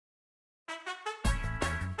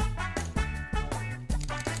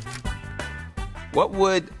What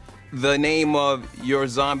would the name of your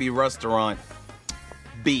zombie restaurant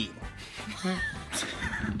be?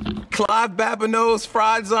 Clive Babinaux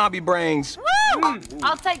fried zombie brains. Woo!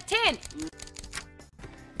 I'll take 10.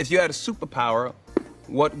 If you had a superpower,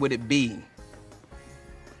 what would it be?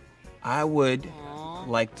 I would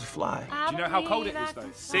like to fly. Do you know how cold it is, though?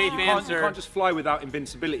 Safe You answer. can't just fly without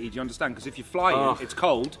invincibility, do you understand? Because if you fly, it's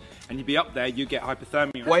cold, and you'd be up there, you get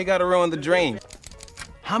hypothermia. Why you gotta ruin the dream?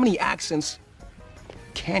 How many accents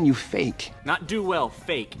can you fake? Not do well,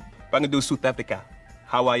 fake. If I can do South Africa,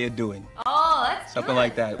 how are you doing? Oh, that's Something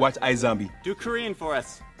like that. Watch iZombie. Do Korean for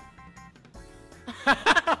us.